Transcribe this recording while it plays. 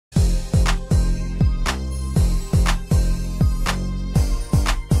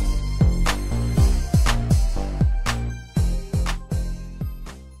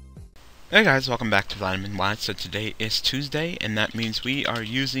Hey guys, welcome back to Vitamin Y. So today is Tuesday, and that means we are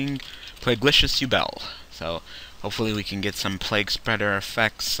using Plaguelicious Yubel. So hopefully we can get some plague spreader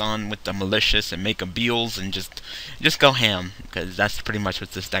effects on with the malicious and make a beals and just go ham, because that's pretty much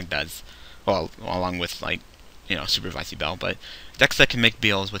what this deck does. Well, along with Supervise Yubel, but decks that can make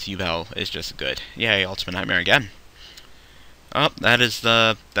beals with Yubel is just good. Yay, Ultimate Nightmare again. Oh, that is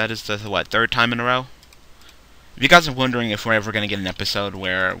the what, third time in a row? If you guys are wondering if we're ever going to get an episode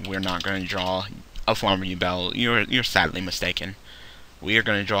where we're not going to draw a former Yubel, you're sadly mistaken. We are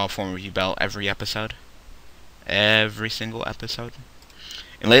going to draw a former Yubel every episode. Every single episode.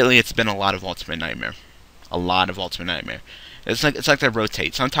 And lately it's been a lot of Ultimate Nightmare. A lot of Ultimate Nightmare. It's like they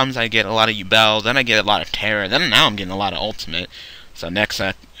rotate. Sometimes I get a lot of Yubel, then I get a lot of Terror, then now I'm getting a lot of Ultimate. So next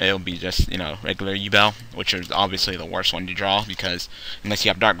it'll be just, regular Yubel, which is obviously the worst one to draw, because unless you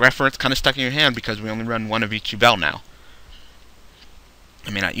have Dark Grepher, it's kind of stuck in your hand because we only run one of each Yubel now. I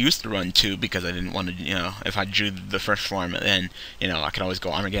mean, I used to run two because I didn't want to, if I drew the first form, then, I could always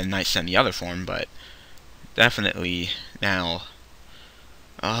go Armageddon Knight send the other form, but definitely now.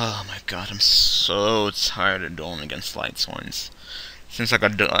 Oh my god, I'm so tired of dueling against Lightsworns. Seems like I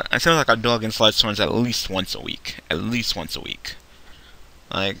duel against Lightsworns at least once a week. At least once a week.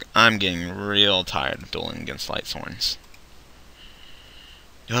 Like, I'm getting real tired of dueling against Lightsworns.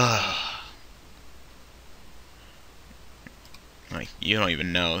 Like, you don't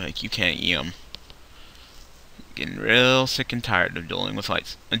even know. Like, you can't eat them. Getting real sick and tired of dueling with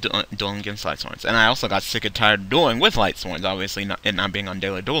dueling against Lightsworns. And I also got sick and tired of dueling with Lightsworns, obviously, not being on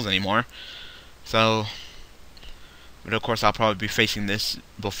Daily Duels anymore. So, but of course I'll probably be facing this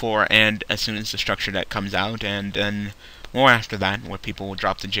before and as soon as the structure deck comes out, and then more after that, where people will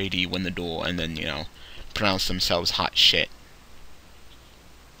drop the JD, win the duel, and then, pronounce themselves hot shit.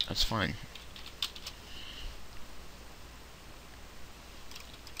 That's fine.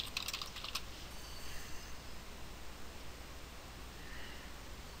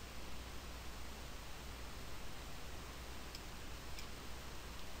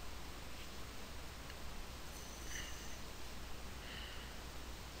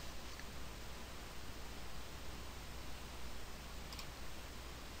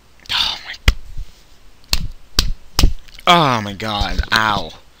 Oh my god,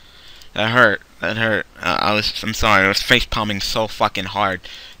 ow. That hurt. That hurt. I'm sorry, I was face palming so fucking hard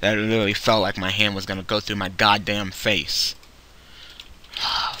that it literally felt like my hand was gonna go through my goddamn face.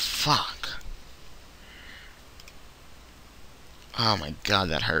 Oh, fuck. Oh my god,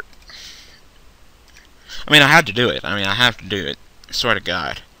 that hurt. I mean, I had to do it. I have to do it. I swear to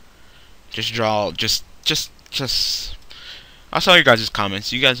god. Just draw, I saw your guys'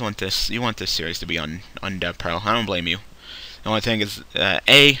 comments. You guys want this, series to be on Dev Pro. I don't blame you. The only thing is,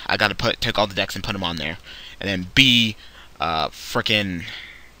 A, I gotta take all the decks and put them on there, and then B, frickin'.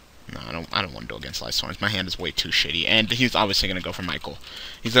 No, I don't want to do against Lightsworns. My hand is way too shitty, and he's obviously gonna go for Michael.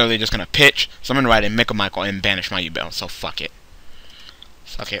 He's literally just gonna pitch, summon right and make a Michael, and banish my Yubel. So fuck it.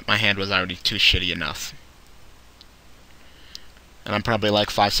 Fuck it. My hand was already too shitty enough, and I'm probably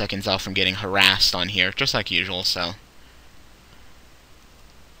like 5 seconds off from getting harassed on here, just like usual. So.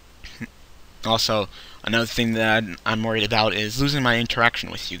 Also, another thing that I'm worried about is losing my interaction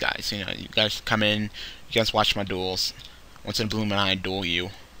with you guys. You guys come in, you guys watch my duels. Once in a blue moon, I duel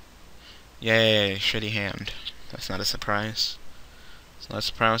you. Yay, shitty hand. That's not a surprise. It's not a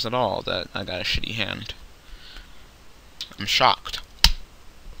surprise at all that I got a shitty hand. I'm shocked.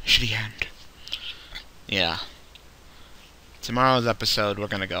 Shitty hand. Yeah. Tomorrow's episode, we're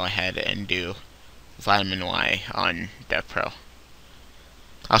gonna go ahead and do Vitamin Y on Dev Pro.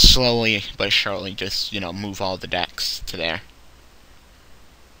 I'll slowly but surely just, move all the decks to there.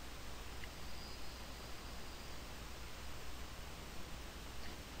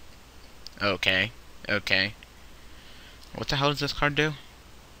 Okay. Okay. What the hell does this card do?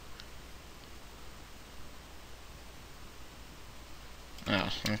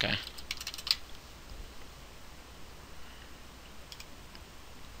 Oh, okay.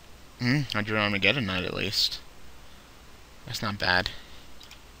 I drew Armageddon Knight at least. That's not bad.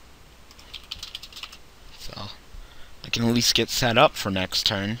 So, I can at least get set up for next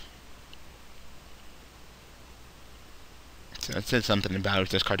turn. So that said something about if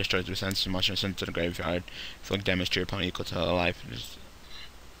this card destroys the sense too much and sent to the graveyard. Inflict damage to your opponent equal to a life.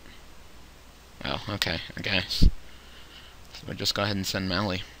 Oh, okay, I guess. So we'll just go ahead and send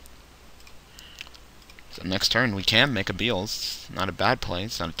Mally. So next turn we can make a Beals. Not a bad play,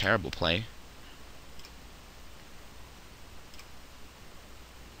 it's not a terrible play.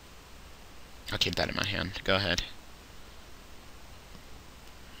 I'll keep that in my hand. Go ahead.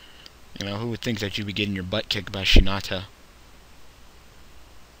 Who would think that you'd be getting your butt kicked by Shinata?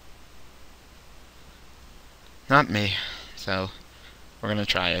 not me. So, we're gonna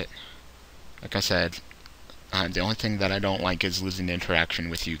try it. Like I said, the only thing that I don't like is losing the interaction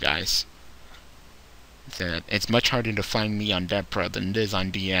with you guys. It's much harder to find me on DevPro than it is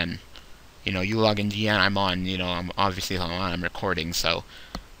on DN. You know, you log in DN, I'm on, you know, I'm obviously on, I'm recording, so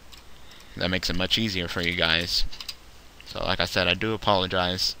that makes it much easier for you guys. So, like I said, I do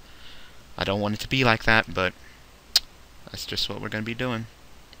apologize. I don't want it to be like that, but that's just what we're going to be doing.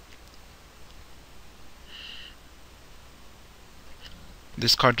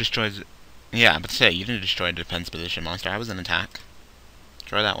 This card destroys... Yeah, but say, you didn't destroy a defense position monster. I was in attack.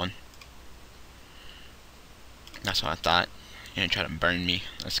 Destroy that one. That's what I thought. You're going to try to burn me.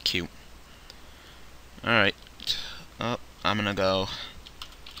 That's cute. Alright. Oh, I'm going to go...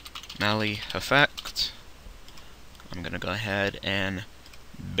 Melee effect. I'm going to go ahead and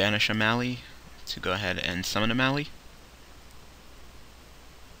banish a Mally to go ahead and summon a Mally.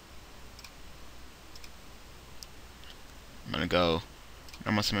 I'm going to go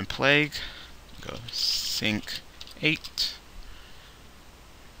normal summon Plague. Go sync 8.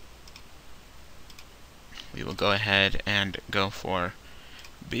 We will go ahead and go for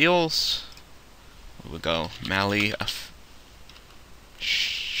Beals. We will go Mally.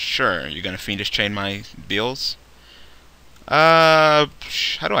 Sure, you're going to Fiendish Chain my Beals? How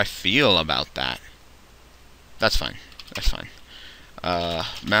do I feel about that? That's fine. That's fine.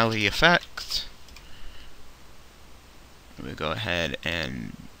 Mally effect. We go ahead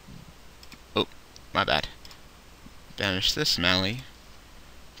and... Oh, my bad. Banish this Mally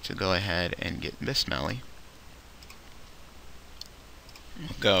to go ahead and get this Mally. We'll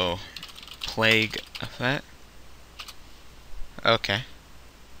go Plague effect. Okay.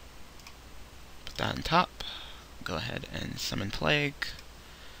 Put that on top. Go ahead and summon Plague.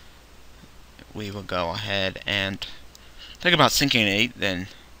 We will go ahead and think about sinking 8, then...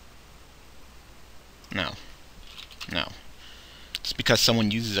 No. No. Just because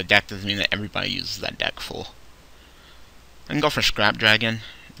someone uses a deck doesn't mean that everybody uses that deck full. I can go for Scrap Dragon,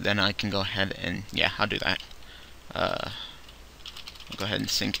 then I can go ahead and... Yeah, I'll do that. I'll go ahead and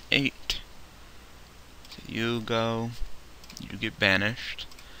sink 8. So you go... You get banished.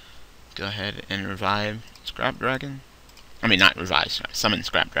 Go ahead and revive Scrap Dragon. I mean, not revive, sorry, summon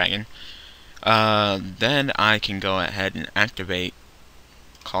Scrap Dragon. Then I can go ahead and activate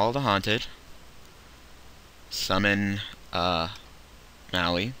Call the Haunted. Summon,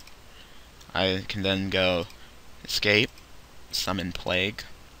 Mally. I can then go Escape. Summon Plague.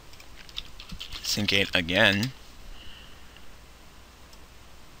 Sink 8 again.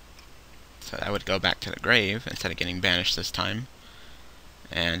 So that would go back to the grave instead of getting banished this time.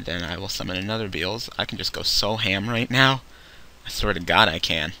 And then I will summon another Beals. I can just go so ham right now. I swear to God I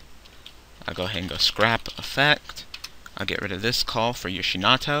can. I'll go ahead and go Scrap Effect. I'll get rid of this call for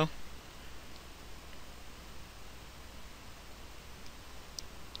Yoshinato.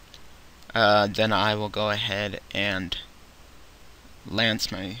 Then I will go ahead and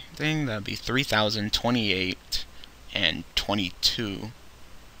lance my thing. That'll be 3,000, 28, and 22.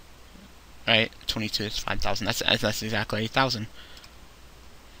 Right? 22 is 5,000. That's exactly 8,000.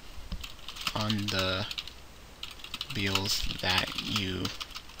 On the Beals that you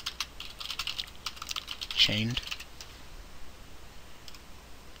chained.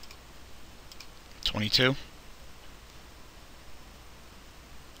 22.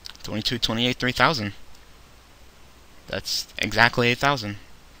 22, 28, 3,000. That's exactly 8,000.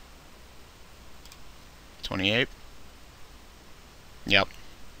 28. Yep.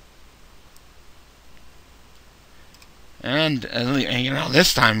 And you know,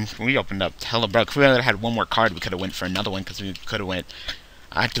 this time we opened up hella broke. If we had one more card, we could have went for another one because we could have went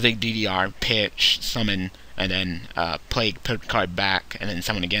activate DDR, pitch, summon, and then Plague, put card back, and then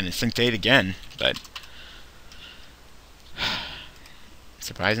summon again and sync 8 again. But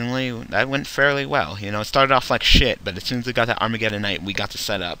surprisingly, that went fairly well. You know, it started off like shit, but as soon as we got that Armageddon Night, we got the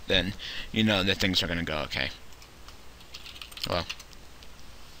setup, then you know that things are gonna go okay. Well.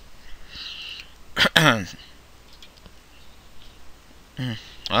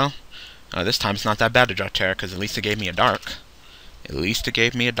 Well, this time it's not that bad to draw Terror, because at least it gave me a dark. At least it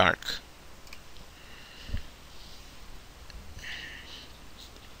gave me a dark.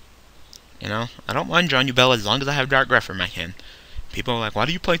 You know, I don't mind drawing Yubel as long as I have Dark Grepher in my hand. People are like, why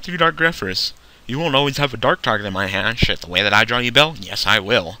do you play 3 Dark Greffers? You won't always have a dark target in my hand. Shit, the way that I draw Yubel? Yes, I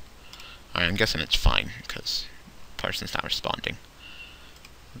will. I'm guessing it's fine, because the person's not responding.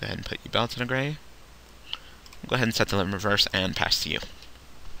 Go ahead and put Yubel to the grave. Go ahead and set the limit reverse and pass to you.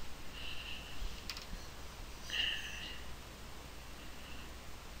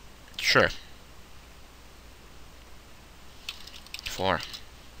 Sure. 4.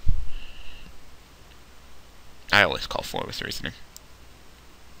 I always call 4 with reasoning.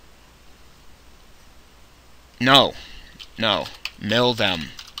 No. No. Mill them.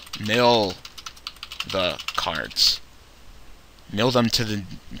 Mill the cards. Mill them to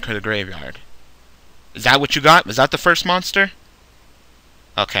the graveyard. Is that what you got? Was that the first monster?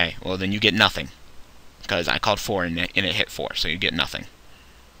 Okay, well then you get nothing. Because I called 4 and it hit 4, so you get nothing.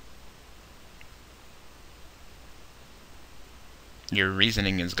 Your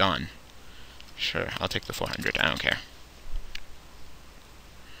reasoning is gone. Sure, I'll take the 400. I don't care.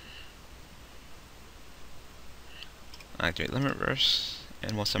 Activate Limit Burst,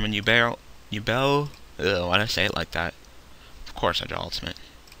 and we'll summon Yubel. Ugh, why'd I say it like that? Of course I draw Ultimate.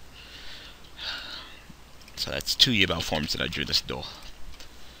 So that's 2 Yubel forms that I drew this duel.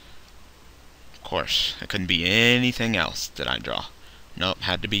 Of course, it couldn't be anything else that I draw. Nope,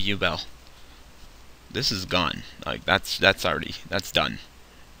 had to be Yubel. This is gone. Like, that's done.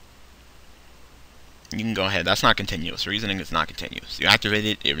 You can go ahead. That's not continuous. Reasoning is not continuous. You activate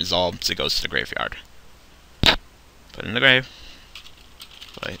it, it resolves, it goes to the graveyard. Put it in the grave.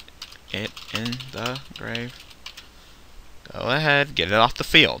 Put it in the grave. Go ahead, get it off the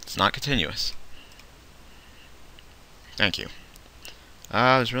field. It's not continuous. Thank you.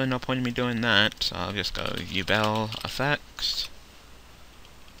 There's really no point in me doing that, so I'll just go Yubel effects.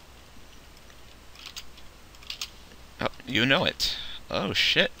 Oh, you know it. Oh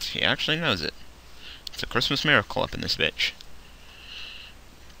shit, he actually knows it. It's a Christmas miracle up in this bitch.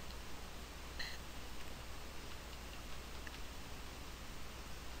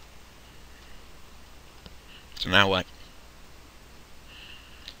 So now what?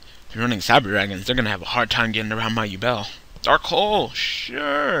 If you're running Cyber Dragons, they're gonna have a hard time getting around my Yubel. Dark Hole,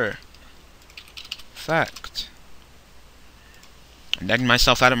 sure. Fact. I'm necking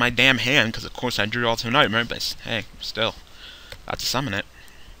myself out of my damn hand, because of course I drew Ultimate Nightmare, but hey, still. Got to summon it.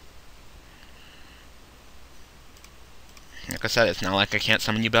 Like I said, it's not like I can't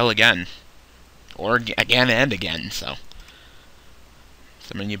summon Yubel again. Or again and again, so.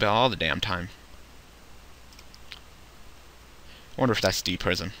 Summon Yubel all the damn time. I wonder if that's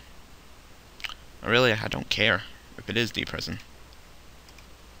D-Prison. Really, I don't care if it is D-Prison.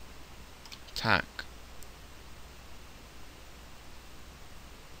 Attack.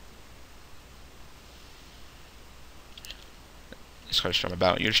 This card is destroyed by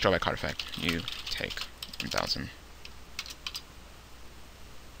battle. You destroy by card effect. You take 1,000.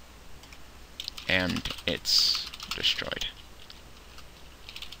 And it's destroyed.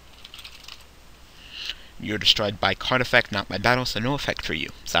 You're destroyed by card effect, not by battle, so no effect for you.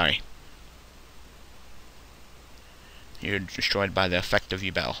 Sorry. You're destroyed by the effect of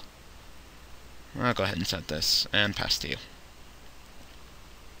Yubel. I'll go ahead and set this, and pass to you.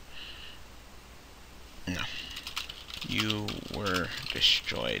 No. You were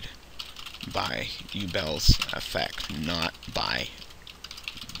destroyed by Yubel's effect, not by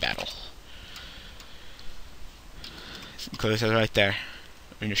battle. Clearly says right there.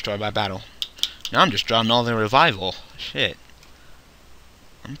 You're destroyed by battle. Now I'm just drawing all the revival. Shit.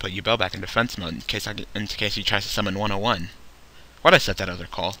 I'm gonna put Yubel back in defense mode in case he tries to summon 101. Why'd I set that other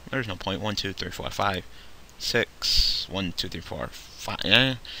call? There's no point. 1, 2, 3, 4, 5, 6. 1, 2, 3, 4, 5.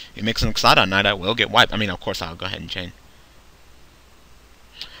 Eh. It makes an Exciton Knight, I will get wiped. I mean, of course, I'll go ahead and chain.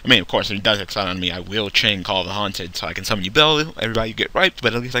 I mean, of course, if he does Exciton on me, I will chain Call the Haunted so I can summon Yubel. Everybody get wiped,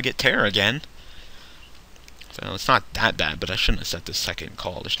 but at least I get Terror again. So it's not that bad, but I shouldn't have set this second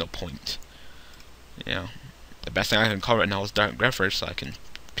call. There's no point. You know, the best thing I can call right now is Dark Grepher, so I can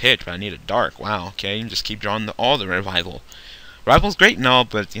pitch, but I need a Dark. Wow, okay, you can just keep drawing all the Revival. Revival's great and all,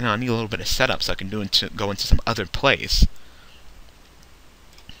 but, you know, I need a little bit of setup so I can go into some other plays.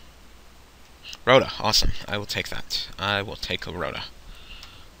 Rhoda, awesome. I will take that. I will take a Rhoda.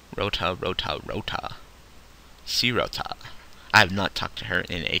 Rota. See Rota. I have not talked to her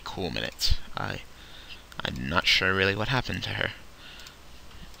in a cool minute. I'm not sure really what happened to her.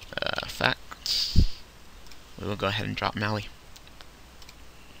 Facts. We will go ahead and drop Mally.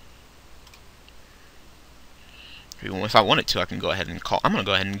 If I wanted to, I can go ahead and call. I'm going to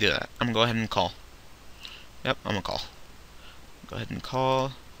go ahead and do that. I'm going to go ahead and call. Yep, I'm going to call. Go ahead and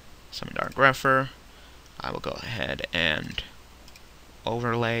call. Summon Dark Grepher. I will go ahead and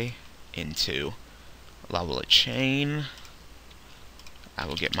overlay into level a chain. I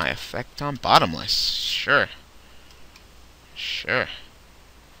will get my effect on Bottomless. Sure. Sure.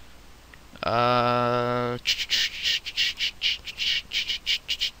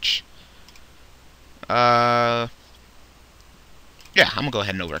 Yeah, I'm gonna go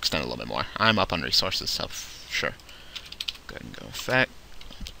ahead and overextend a little bit more. I'm up on resources, so sure. Go ahead and go effect.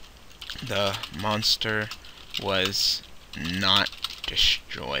 The monster was not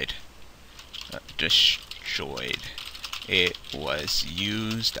destroyed. Destroyed. destroyed. It was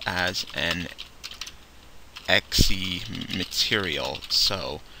used as an XE material,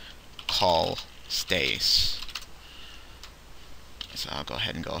 so call stays. So I'll go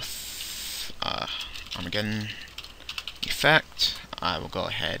ahead and go Armageddon effect. I will go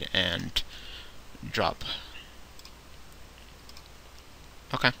ahead and drop.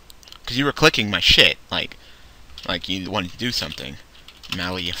 Okay, because you were clicking my shit, like you wanted to do something.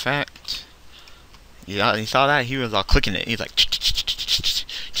 Mally effect. Yeah, you saw that? He was all clicking it. He's like,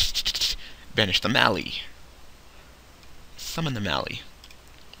 banish the Mally. Summon the Mally.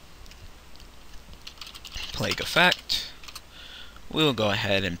 Plague effect. We'll go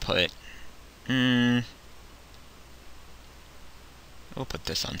ahead and put... we'll put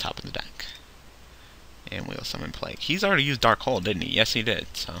this on top of the deck. And we'll summon Plague. He's already used Dark Hole, didn't he? Yes, he did.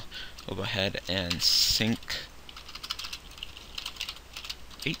 So, we'll go ahead and sink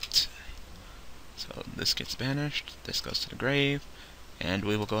 8. So, this gets banished. This goes to the grave. And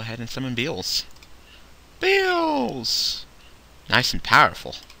we will go ahead and summon Beals. Beals! Nice and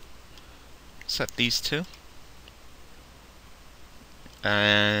powerful. Set these two.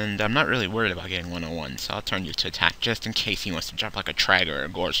 And I'm not really worried about getting 101, so I'll turn you to attack just in case he wants to drop like a Tragger or a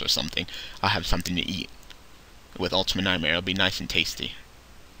Gorse or something. I'll have something to eat. With Ultimate Nightmare, it'll be nice and tasty.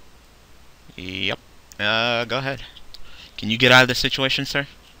 Yep. Go ahead. Can you get out of this situation, sir?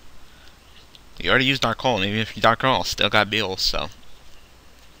 You already used Dark Hole, and even if you Dark Hole, still got Beals, so...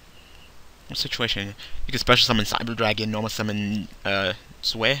 What situation? You can special summon Cyber Dragon, normal summon,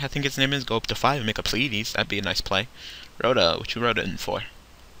 Sway, I think his name is, go up to 5 and make a Pleiades. That'd be a nice play. Rhoda, what you Rhoda in for?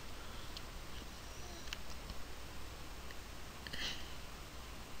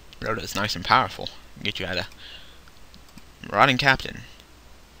 Rhoda is nice and powerful. Get you out of Marauding Captain.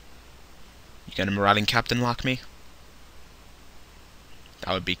 You got a Marauding Captain lock me?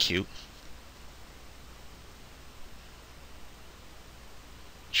 That would be cute.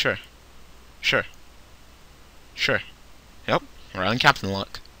 Sure. Sure. Sure. Yep. Marauding Captain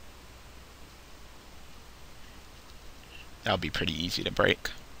lock. That would be pretty easy to break.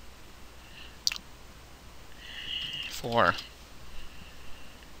 4.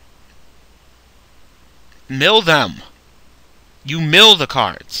 Mill them! You mill the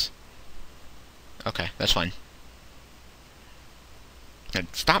cards! Okay, that's fine. And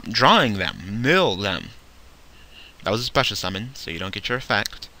stop drawing them. Mill them. That was a special summon, so you don't get your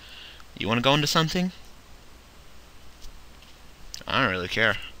effect. You want to go into something? I don't really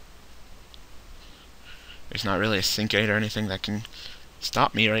care. There's not really a Sync 8 or anything that can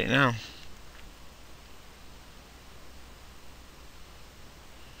stop me right now.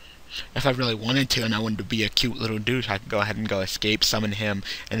 If I really wanted to and I wanted to be a cute little douche, I could go ahead and go escape, summon him,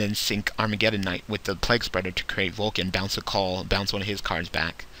 and then sync Armageddon Knight with the Plague Spreader to create Vulcan, bounce a call, bounce one of his cards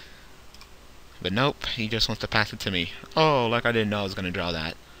back. But nope, he just wants to pass it to me. Oh, like I didn't know I was going to draw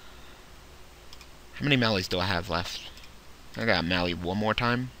that. How many Mallies do I have left? I got Mally one more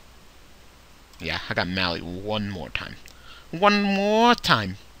time. Yeah, I got Mally one more time. One more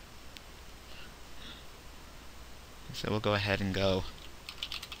time! So we'll go ahead and go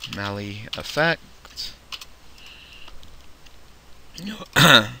Mally effect. No,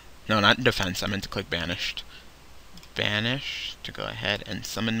 not defense. I meant to click banished. Banish to go ahead and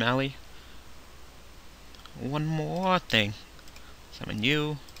summon Mally. One more thing. Summon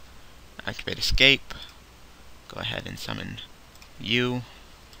you. Activate escape. Go ahead and summon you.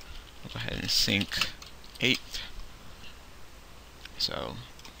 We'll go ahead and sync 8. So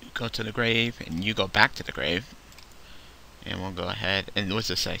you go to the grave and you go back to the grave. And we'll go ahead and what's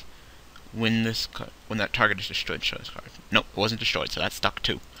this say? When that target is destroyed, show this card. Nope, it wasn't destroyed, so that's stuck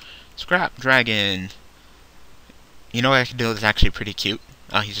too. Scrap Dragon. You know what I could do that's actually pretty cute?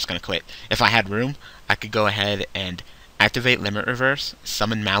 Oh, he's just gonna quit. If I had room, I could go ahead and activate Limit Reverse,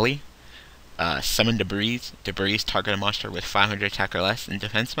 summon Mally, summon Debris. Debris target a monster with 500 attack or less in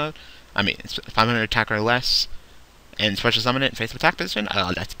defense mode. I mean, it's 500 attack or less, and special summon it in face of attack position.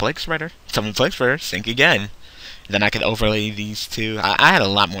 That's Plague Spreader. Summon Plague Spreader, sync again. Then I could overlay these two. I had a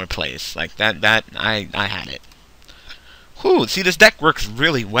lot more plays. Like, I had it. Whew, see, this deck works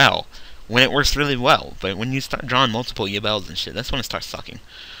really well. When it works really well. But when you start drawing multiple Yubels and shit, that's when it starts sucking.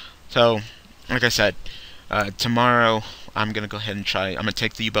 So, like I said, tomorrow I'm going to go ahead and try. I'm going to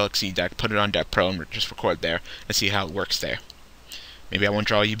take the Yubel XYZ deck, put it on Deck Pro, and just record there and see how it works there. Maybe I won't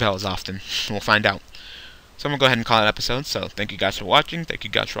draw Yubel as often. We'll find out. So I'm going to go ahead and call it an episode. So, thank you guys for watching. Thank you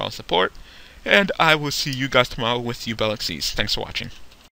guys for all the support. And I will see you guys tomorrow with Yubel XYZ. Thanks for watching.